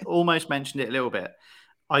you okay. almost mentioned it a little bit.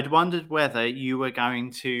 I'd wondered whether you were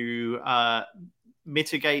going to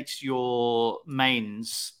mitigate your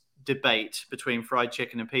mains debate between fried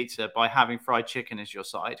chicken and pizza by having fried chicken as your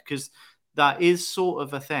side, because that is sort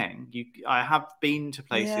of a thing. I have been to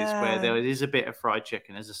places where Yeah. there is a bit of fried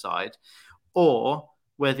chicken as a side, or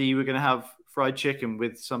whether you were going to have fried chicken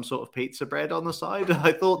with some sort of pizza bread on the side.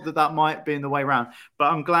 I thought that that might be in the way around,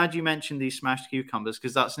 but I'm glad you mentioned these smashed cucumbers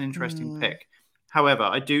because that's an interesting Mm. pick. However,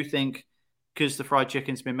 I do think because the fried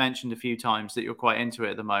chicken's been mentioned a few times that you're quite into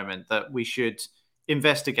it at the moment, that we should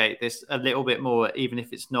investigate this a little bit more, even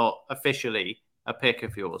if it's not officially a pick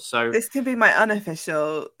of yours. So, This could be my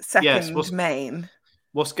unofficial yes, second main.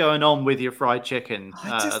 what's going on with your fried chicken I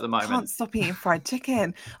at just the moment? can't stop eating fried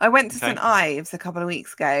chicken. I went to St. Okay, Ives a couple of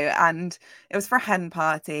weeks ago, and it was for a hen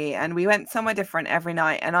party, and we went somewhere different every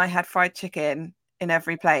night, and I had fried chicken in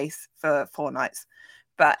every place for 4 nights.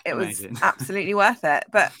 But it was amazing. absolutely worth it.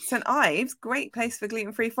 But St. Ives, great place for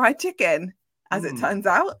gluten-free fried chicken, as it Mm, turns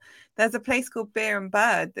out. There's a place called Beer and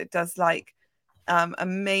Bird that does like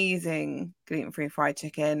Amazing gluten-free fried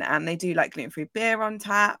chicken, and they do like gluten-free beer on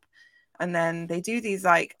tap. And then they do these,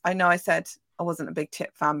 like, I know I said I wasn't a big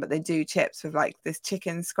chip fan, but they do chips with like this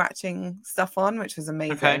chicken scratching stuff on, which was Okay.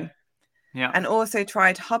 amazing. Yeah. And also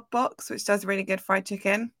tried Hub Box, which does really good fried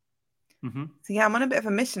chicken. Mm-hmm. So yeah, I'm on a bit of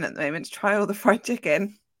a mission at the moment to try all the fried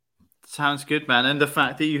chicken. Sounds good, man. And the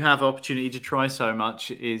fact that you have opportunity to try so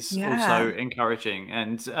much is also Yeah. encouraging.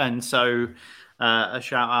 And so a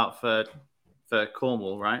shout out for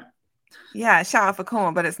Cornwall, right? Yeah, shout out for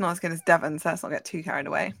Cornwall, but it's not as good as Devon, so let's not get too carried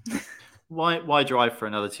away. Why drive for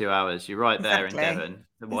another 2 hours? You're right there in Exactly. Devon.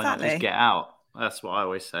 Why not just Exactly. get out? That's what I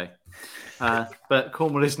always say. But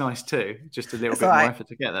Cornwall is nice too. Just a little It's all bit more right. effort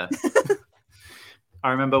to get there.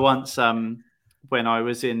 I remember once when I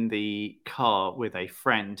was in the car with a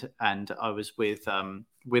friend, and I was with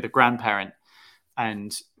a grandparent,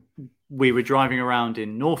 and we were driving around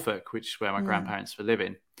in Norfolk, which is where my Mm. grandparents were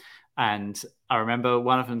living. And I remember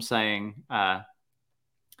one of them saying,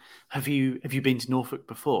 "Have you been to Norfolk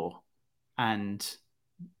before?" And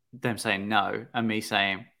them saying no, and me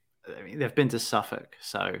saying, I mean, they've been to Suffolk,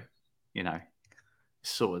 so you know,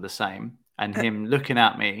 it's sort of the same. And him looking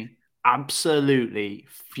at me, absolutely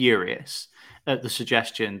furious at the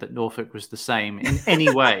suggestion that Norfolk was the same in any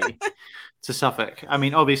way to Suffolk. I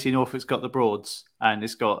mean, obviously Norfolk's got the Broads and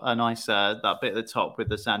it's got a nice that bit at the top with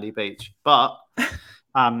the sandy beach, but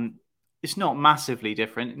um, it's not massively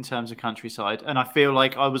different in terms of countryside. And I feel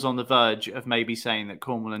like I was on the verge of maybe saying that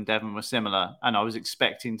Cornwall and Devon were similar, and I was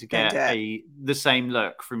expecting to Don't do get it. the same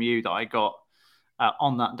look from you that I got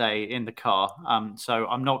on that day in the car. So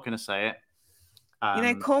I'm not going to say it. You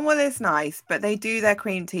know, Um, Cornwall is nice, but they do their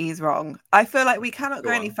cream teas wrong. I feel like we cannot go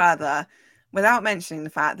go any on. further without mentioning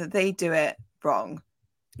the fact that they do it wrong.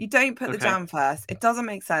 You don't put the Okay. jam first. It doesn't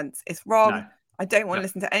make sense. It's No. wrong. I don't want to Yep.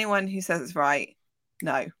 listen to anyone who says it's right.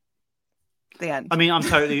 No. The I end. mean, I'm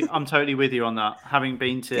totally with you on that. Having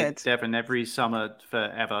been to Good. Devon every summer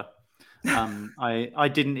forever, I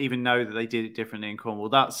didn't even know that they did it differently in Cornwall.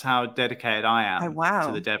 That's how dedicated I Oh, am to the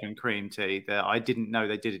wow. Devon cream tea. That I didn't know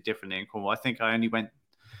they did it differently in Cornwall. I think I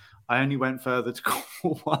only went further to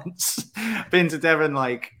Cornwall once. Been to Devon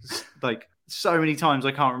like so many times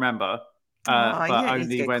I can't remember. Oh, you But don't need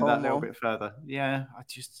to only go went that little Cornwall. bit further. Yeah,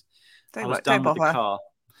 I was Don't done with the bother. car.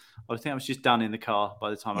 I think I was just done in the car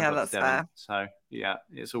by the time I Yeah, got to that's Devon. fair. So yeah,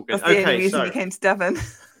 it's all good. That's the only Okay, reason so you came to Devon.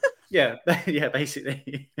 yeah, yeah,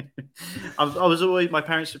 basically, I was always my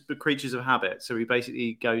parents were creatures of habit, so we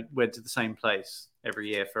basically went to the same place every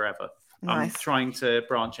year forever. I'm Nice. trying to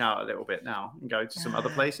branch out a little bit now and go to some other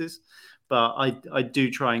Yeah. places, but I do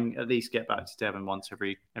try and at least get back to Devon once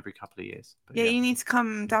every couple of years. But Yeah, yeah, you need to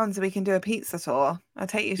come down so we can do a pizza tour. I'll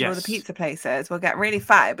take you to all the yes, pizza places. We'll get really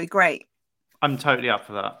fat. It'd be great. I'm totally up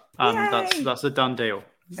for that. That's Yay. that's a done deal.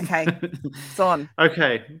 Okay, it's on.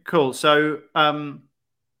 Okay, cool. So,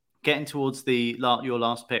 getting towards your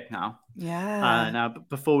last pick now. Yeah. Now,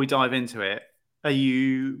 before we dive into it,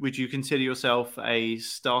 would you consider yourself a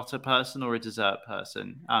starter person or a dessert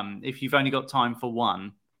person? If you've only got time for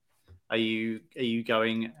one, are you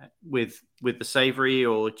going with the savory,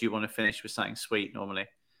 or do you want to finish with something sweet normally?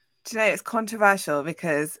 Today it's controversial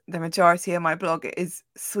because the majority of my blog is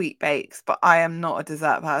sweet bakes, but I am not a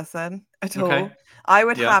dessert person at Okay. all. I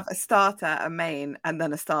would Yeah. have a starter, a main, and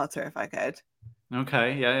then a starter if I could.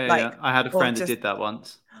 Okay. Yeah. Yeah. Like, Yeah. I had a or friend that just did that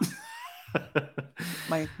once.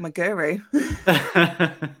 my guru.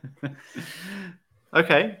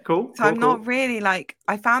 Okay. Cool. So Cool. I'm not Cool. really like,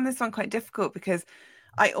 I found this one quite difficult because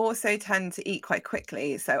I also tend to eat quite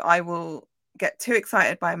quickly. So I will get too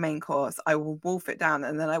excited by a main course. I will wolf it down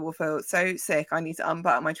and then I will feel so sick. I need to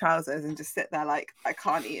unbutton my trousers and just sit there like I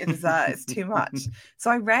can't eat a dessert. It's too much.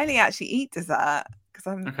 So I rarely actually eat dessert because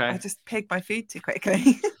I Okay. just pig my food too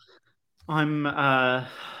quickly. I'm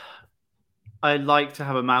I like to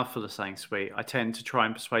have a mouthful of something sweet. I tend to try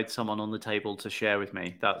and persuade someone on the table to share with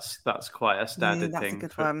me. That's quite a Yeah, standard that's a thing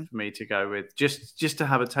good for, one. for me to go with. Just to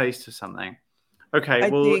have a taste of something. Okay, I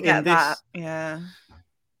well do get that. Yeah.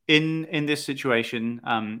 in this situation,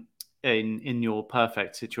 in your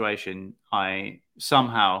perfect situation, I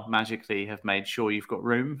somehow magically have made sure you've got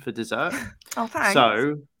room for dessert. Oh, thanks.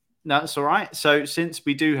 So that's all right. So since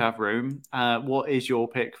we do have room, what is your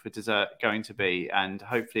pick for dessert going to be? And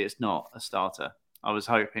hopefully it's not a starter. I was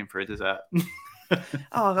hoping for a dessert.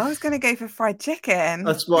 Oh, I was going to go for fried chicken.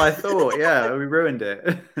 That's what I thought. Yeah, we ruined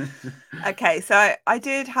it. Okay, so I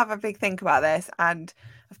did have a big think about this and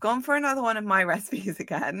I've gone for another one of my recipes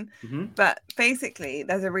again. Hmm. But basically,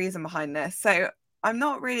 there's a reason behind this. So I'm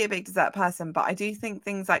not really a big dessert person, but I do think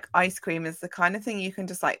things like ice cream is the kind of thing you can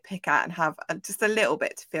just like pick at and have just a little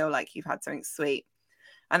bit to feel like you've had something sweet.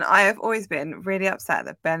 And I have always been really upset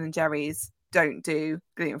that Ben and Jerry's don't do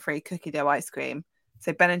gluten-free cookie dough ice cream.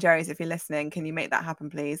 So Ben and Jerry's, if you're listening, can you make that happen,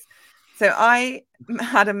 please? So I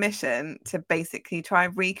had a mission to basically try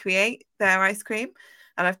and recreate their ice cream.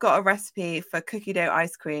 And I've got a recipe for cookie dough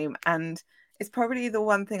ice cream. And it's probably the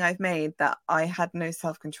one thing I've made that I had no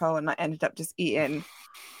self-control and I ended up just eating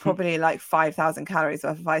probably like 5,000 calories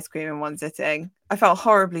worth of ice cream in one sitting. I felt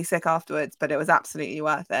horribly sick afterwards, but it was absolutely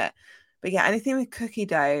worth it. But yeah, anything with cookie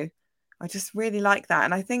dough, I just really like that.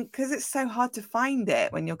 And I think because it's so hard to find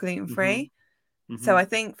it when you're gluten free. So I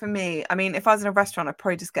think for me, I mean, if I was in a restaurant, I'd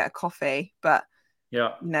probably just get a coffee. But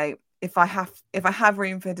yeah, you know, if I have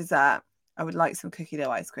room for dessert, I would like some cookie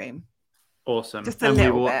dough ice cream. awesome. Just a And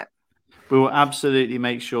little bit. we will absolutely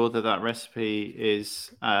make sure that that recipe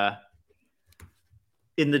is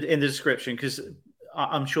in the description, because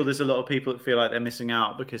I'm sure there's a lot of people that feel like they're missing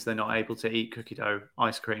out because they're not able to eat cookie dough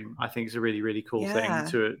ice cream. I think it's a really, really cool thing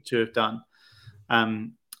to have done.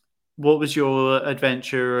 What was your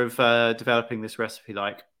adventure of developing this recipe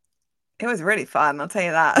like? It was really fun, I'll tell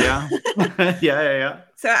you that. Yeah. yeah.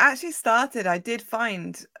 So it actually started, I did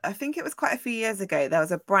find, I think it was quite a few years ago, there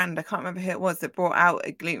was a brand, I can't remember who it was, that brought out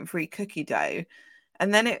a gluten-free cookie dough.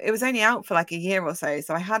 And then it was only out for like a year or so.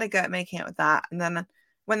 So I had a go at making it with that. And then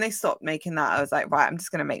when they stopped making that, I was like, right, I'm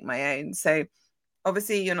just going to make my own. So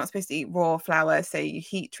obviously you're not supposed to eat raw flour. So you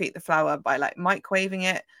heat treat the flour by like microwaving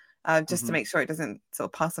it just to make sure it doesn't sort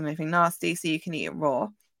of pass on anything nasty. So you can eat it raw.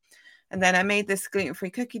 And then I made this gluten-free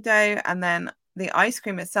cookie dough. And then the ice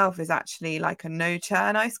cream itself is actually like a no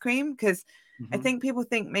churn ice cream, because I think people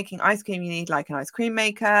think making ice cream, you need like an ice cream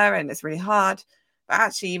maker and it's really hard. But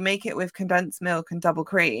actually, you make it with condensed milk and double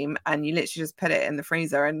cream, and you literally just put it in the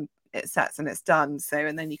freezer and it sets and it's done. So,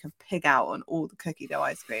 and then you can pig out on all the cookie dough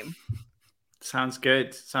ice cream. Sounds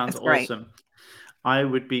good. Sounds awesome. I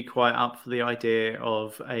would be quite up for the idea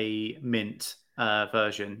of a mint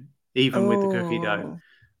version, even with the cookie dough.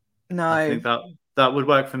 No, I think that would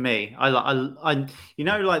work for me. I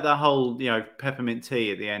like that whole peppermint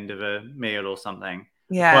tea at the end of a meal or something.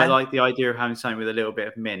 Yeah, I quite like the idea of having something with a little bit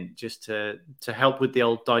of mint just to help with the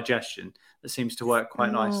old digestion. That seems to work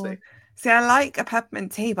quite nicely. See, I like a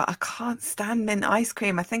peppermint tea, but I can't stand mint ice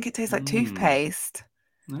cream. I think it tastes like toothpaste.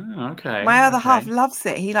 Oh, okay. My other half loves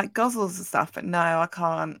it. He like guzzles and stuff, but no, I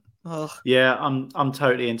can't. Ugh. Yeah, I'm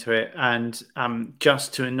totally into it. And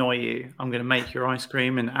just to annoy you, I'm going to make your ice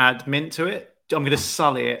cream and add mint to it. I'm going to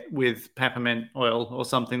sully it with peppermint oil or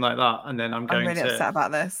something like that, and then I'm really upset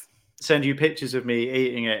about this. Send you pictures of me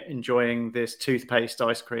eating it, enjoying this toothpaste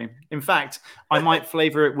ice cream. In fact, I might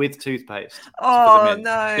flavor it with toothpaste. Oh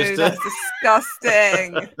no, that's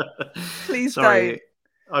disgusting! Please don't.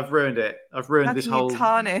 I've ruined it. I've ruined this whole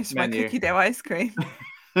tarnish menu. my cookie dough ice cream.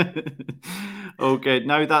 Oh, good.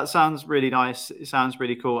 No, that sounds really nice. It sounds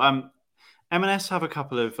really cool. M&S have a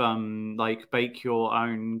couple of like bake your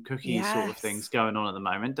own cookies sort of things going on at the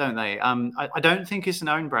moment, don't they? I don't think it's an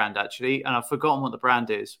own brand actually, and I've forgotten what the brand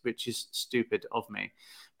is, which is stupid of me.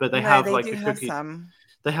 But they have like a cookie.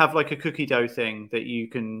 They have like a cookie dough thing that you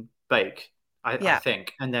can bake. I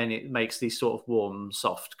think, and then it makes these sort of warm,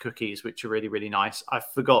 soft cookies, which are really, really nice. I've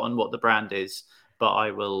forgotten what the brand is, but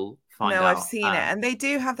I will find out. No, I've seen it, and they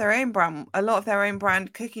do have their own brand. A lot of their own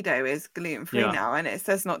brand cookie dough is gluten-free now, and it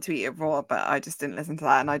says not to eat it raw, but I just didn't listen to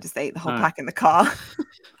that, and I just ate the whole pack in the car.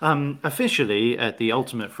 Officially, at the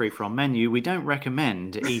Ultimate Free From menu, we don't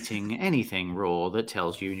recommend eating anything raw that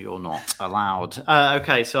tells you you're not allowed.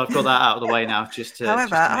 Okay, so I've got that out of the way now.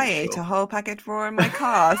 However, I ate a whole packet raw in my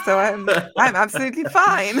car, so I'm absolutely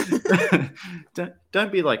fine.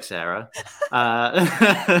 Don't be like Sarah. I'm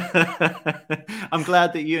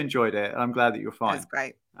glad that you enjoyed it. I'm glad that you're fine. That's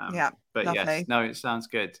great. But lovely. Yes, no, it sounds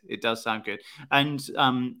good. It does sound good, and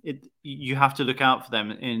you have to look out for them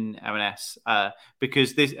in M&S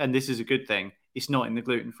because this is a good thing. It's not in the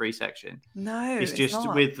gluten-free section. No, it's just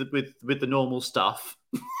not. with the normal stuff.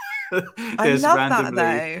 I love that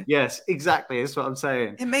though. Yes, exactly. That's what I'm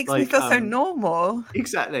saying. It makes me feel so normal.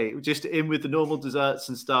 Exactly. Just in with the normal desserts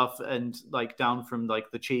and stuff, and like down from like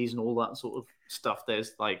the cheese and all that sort of stuff.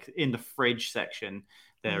 There's like in the fridge section,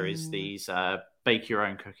 there is these bake your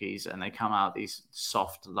own cookies, and they come out these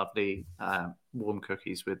soft, lovely, warm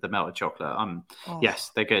cookies with the melted chocolate.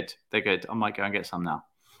 Yes, they're good. They're good. I might go and get some now.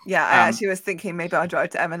 Yeah, I actually was thinking maybe I'll drive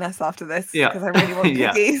to M&S after this because I really want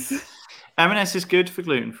cookies. M&S is good for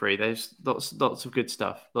gluten-free. There's lots of good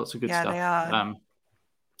stuff. Lots of good stuff. Yeah, they are.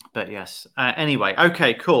 But yes. Anyway,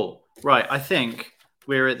 okay, cool. Right, I think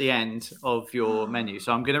we're at the end of your menu,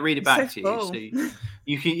 so I'm going to read it back to you, so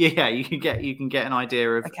you can get an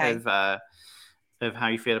idea of how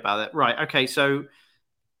you feel about it. Right. Okay. So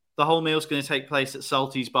The whole meal's going to take place at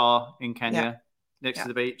Salty's Bar in Kenya, next to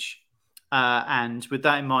the beach. And with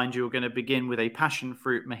that in mind, you're going to begin with a passion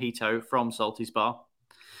fruit mojito from Salty's Bar.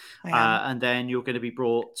 And then you're going to be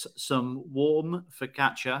brought some warm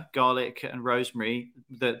focaccia, garlic and rosemary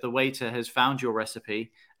that the waiter has found your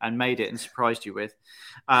recipe and made it and surprised you with.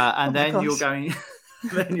 And then you're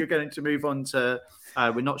going to move on to,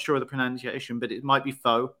 we're not sure of the pronunciation, but it might be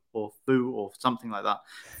pho or foo or something like that,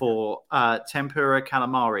 for tempura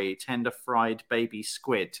calamari, tender fried baby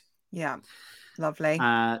squid. Yeah. Lovely.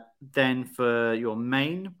 Then for your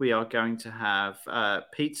main, we are going to have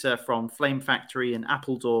pizza from Flame Factory in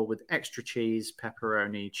Appledore with extra cheese,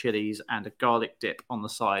 pepperoni, chilies, and a garlic dip on the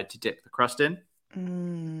side to dip the crust in.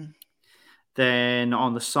 Then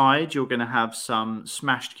on the side, you're going to have some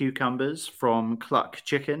smashed cucumbers from Cluck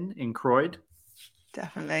Chicken in Croyd.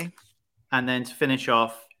 Definitely. And then to finish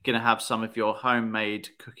off, you're going to have some of your homemade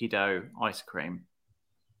cookie dough ice cream.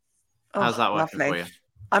 How's that working for you?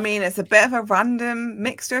 I mean, it's a bit of a random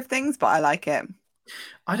mixture of things, but I like it.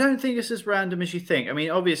 I don't think it's as random as you think. I mean,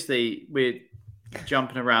 obviously, we're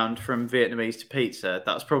jumping around from Vietnamese to pizza.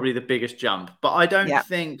 That's probably the biggest jump. But I don't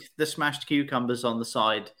think the smashed cucumbers on the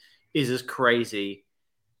side is as crazy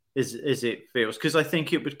as it feels. Because I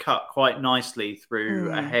think it would cut quite nicely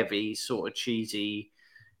through a heavy, sort of cheesy,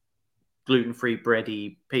 gluten-free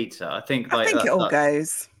bready pizza. I think it all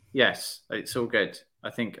goes. Yes, it's all good. I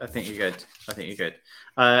think you're good. I think you're good.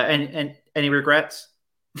 And any regrets?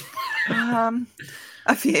 A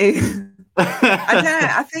few. I don't know.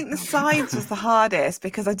 I think the sides was the hardest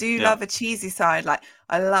because I do love a cheesy side. Like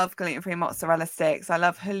I love gluten-free mozzarella sticks. I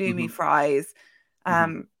love halloumi fries.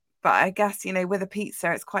 But I guess, with a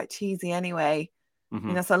pizza, it's quite cheesy anyway.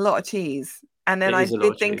 It's a lot of cheese. And then I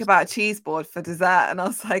did think about a cheese board for dessert, and I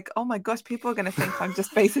was like, oh my gosh, people are going to think I'm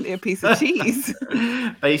just basically a piece of cheese.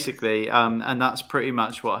 Basically, and that's pretty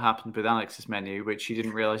much what happened with Alex's menu, which she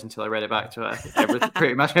didn't realise until I read it back to her.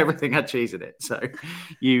 Pretty much everything had cheese in it. So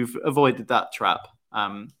you've avoided that trap.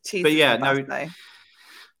 Cheese but yeah,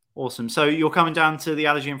 awesome. So you're coming down to the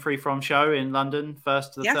Allergy and Free From show in London,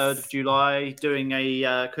 1st to the 3rd of July, doing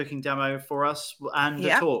a cooking demo for us and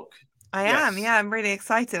a talk. I am. Yeah, I'm really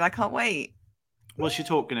excited. I can't wait. What's your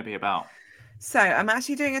talk going to be about? So I'm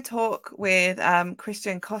actually doing a talk with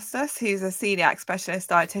Christian Costas, who's a celiac specialist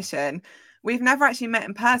dietitian. We've never actually met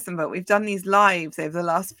in person, but we've done these lives over the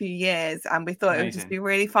last few years, and we thought it would just be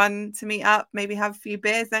really fun to meet up, maybe have a few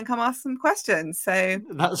beers, then come ask some questions. So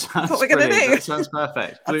that's what we're going to do. That sounds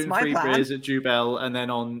perfect. Gluten-free beers at Jubel, and then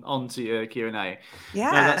on to your Q&A. Yeah,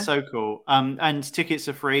 no, that's so cool. And tickets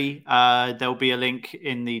are free. There'll be a link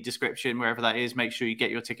in the description wherever that is. Make sure you get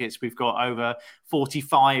your tickets. We've got over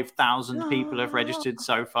 45,000 people have registered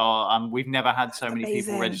so far. We've never had so many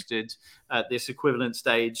people registered at this equivalent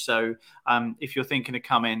stage. So if you're thinking of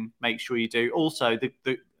coming, make sure you do. Also,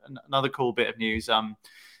 another cool bit of news,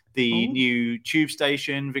 the new tube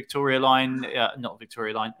station, Elizabeth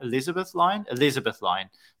line,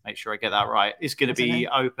 make sure I get that right, is going to be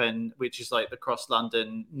open, which is like the Cross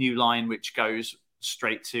London new line, which goes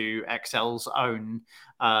straight to XL's own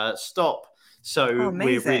stop. So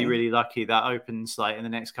we're really, really lucky that opens like in the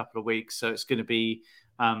next couple of weeks. So it's going to be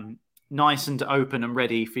nice and open and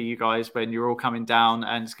ready for you guys when you're all coming down,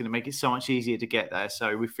 and it's going to make it so much easier to get there.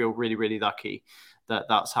 So we feel really, really lucky that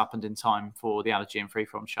that's happened in time for the Allergy and Free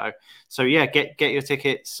From show. So yeah, get your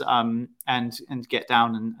tickets and get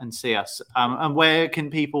down and see us. And where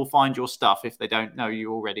can people find your stuff if they don't know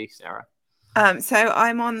you already, Sarah? So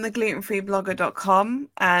I'm on the glutenfreeblogger.com,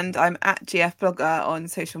 and I'm at GF Blogger on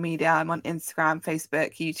social media. I'm on Instagram,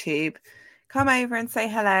 Facebook, YouTube. Come over and say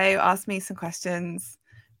hello, ask me some questions,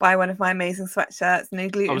 buy one of my amazing sweatshirts, no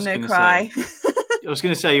gluten, no cry. I was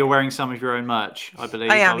going to say you're wearing some of your own merch, I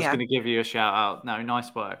believe. I was going to give you a shout out. No,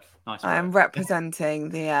 nice work. I'm representing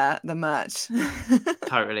the merch.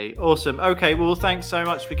 Totally. Awesome. Okay, well, thanks so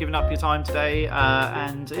much for giving up your time today.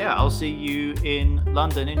 And yeah, I'll see you in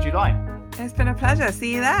London in July. It's been a pleasure.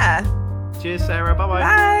 See you there. Cheers, Sarah. Bye-bye.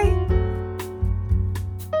 Bye.